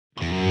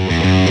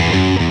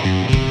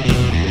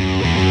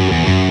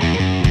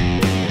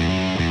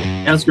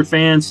Husker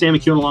fans, Sam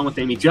McEwen along with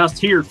Amy Just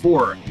here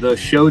for the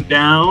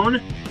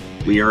Showdown.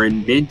 We are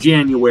in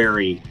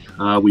mid-January.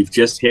 We've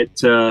just hit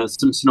some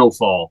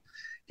snowfall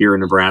here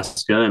in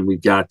Nebraska, and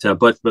we've got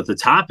but the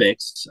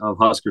topics of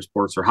Husker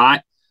sports are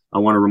hot. I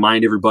want to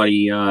remind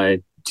everybody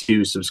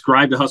to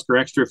subscribe to Husker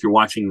Extra if you're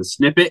watching the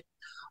snippet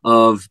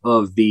of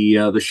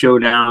the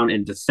Showdown,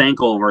 and to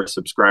thank all of our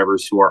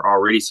subscribers who are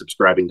already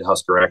subscribing to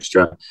Husker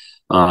Extra,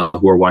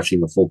 who are watching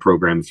the full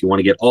program. If you want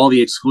to get all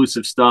the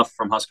exclusive stuff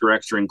from Husker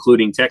Extra,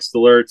 including text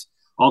alerts,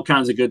 all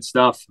kinds of good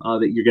stuff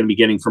that you're going to be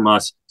getting from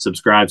us,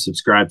 subscribe.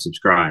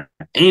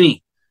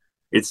 Amy,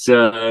 it's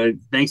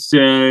thanks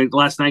to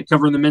last night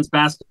covering the men's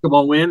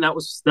basketball win. That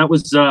was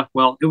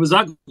well, it was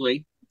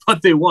ugly,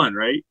 but they won,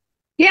 right?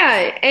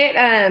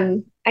 Yeah,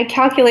 I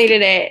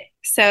calculated it.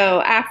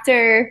 So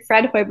after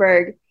Fred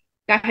Hoiberg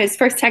got his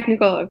first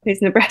technical of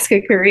his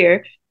Nebraska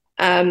career,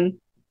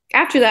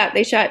 after that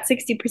they shot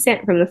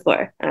 60% from the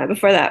floor.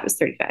 Before that it was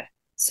 35%.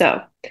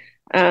 So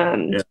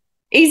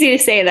easy to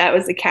say that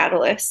was a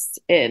catalyst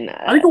in.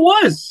 I think it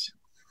was.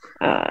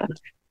 And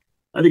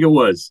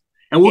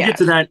we'll get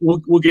to that.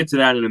 We'll get to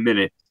that in a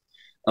minute.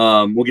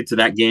 We'll get to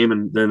that game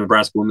and the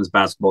Nebraska women's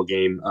basketball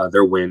game,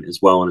 their win as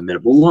well in a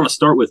minute. But we want to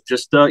start with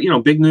just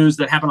big news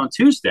that happened on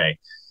Tuesday.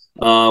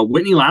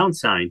 Whitney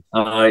Lauenstein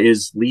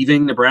is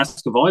leaving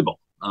Nebraska volleyball,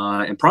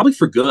 and probably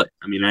for good.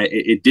 I mean,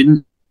 it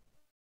didn't.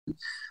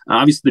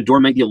 Obviously, the door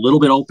might be a little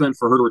bit open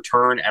for her to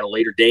return at a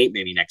later date,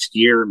 maybe next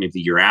year, maybe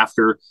the year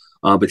after.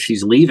 But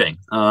she's leaving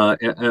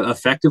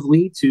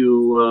effectively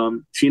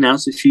to. She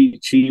announced that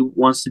she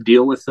wants to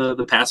deal with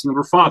the passing of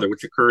her father,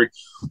 which occurred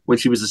when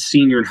she was a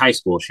senior in high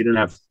school. She didn't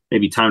have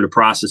maybe time to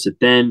process it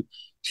then.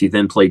 She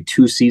then played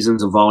 2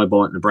 seasons of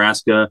volleyball at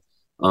Nebraska.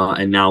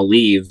 And now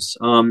leaves.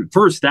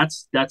 First,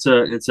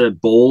 it's a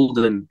bold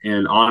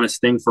and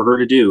honest thing for her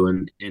to do,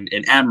 and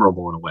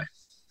admirable in a way.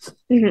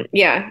 Mm-hmm.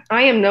 Yeah,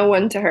 I am no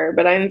one to her,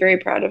 but I'm very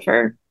proud of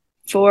her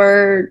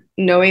for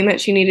knowing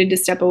that she needed to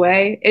step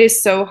away. It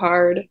is so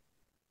hard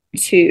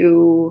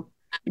to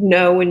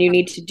know when you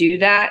need to do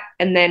that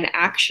and then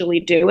actually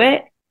do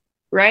it,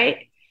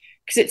 right?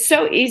 Because it's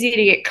so easy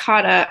to get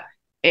caught up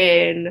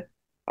in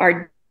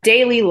our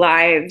daily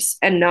lives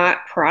and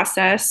not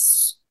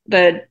process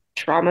the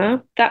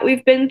trauma that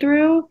we've been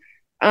through.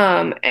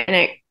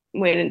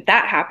 When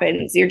that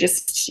happens, you're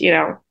just,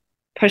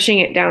 pushing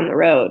it down the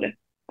road.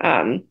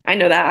 I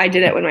know that I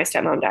did it when my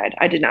stepmom died.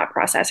 I did not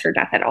process her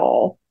death at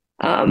all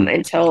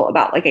until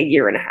about like a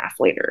year and a half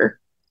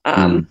later.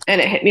 And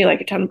it hit me like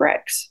a ton of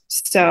bricks.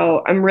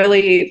 So I'm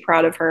really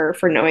proud of her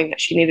for knowing that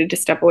she needed to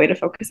step away to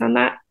focus on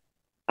that.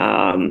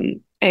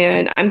 And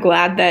I'm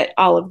glad that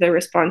all of the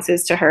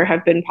responses to her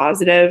have been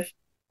positive.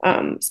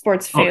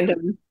 Sports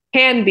fandom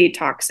can be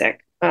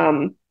toxic.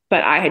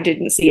 But I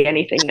didn't see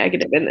anything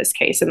negative in this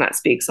case, and that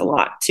speaks a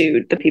lot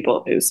to the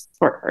people who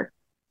support her.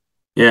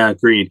 Yeah,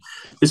 agreed.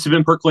 This has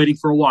been percolating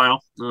for a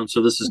while,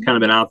 so this has kind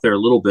of been out there a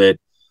little bit.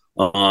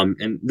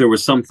 And there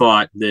was some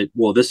thought that,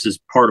 well, this is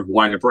part of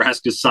why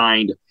Nebraska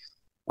signed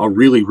a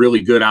really,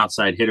 really good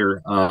outside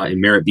hitter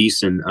in Merritt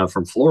Beeson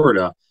from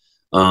Florida,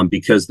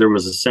 because there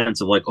was a sense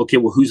of like, okay,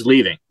 well, who's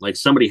leaving? Like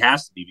somebody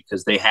has to be,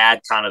 because they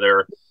had kind of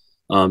their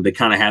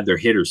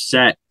hitters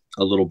set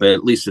a little bit,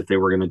 at least if they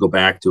were going to go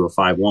back to a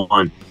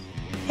 5-1.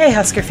 Hey,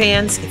 Husker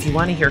fans, if you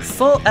want to hear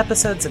full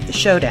episodes of The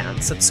Showdown,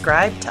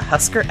 subscribe to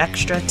Husker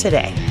Extra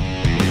today.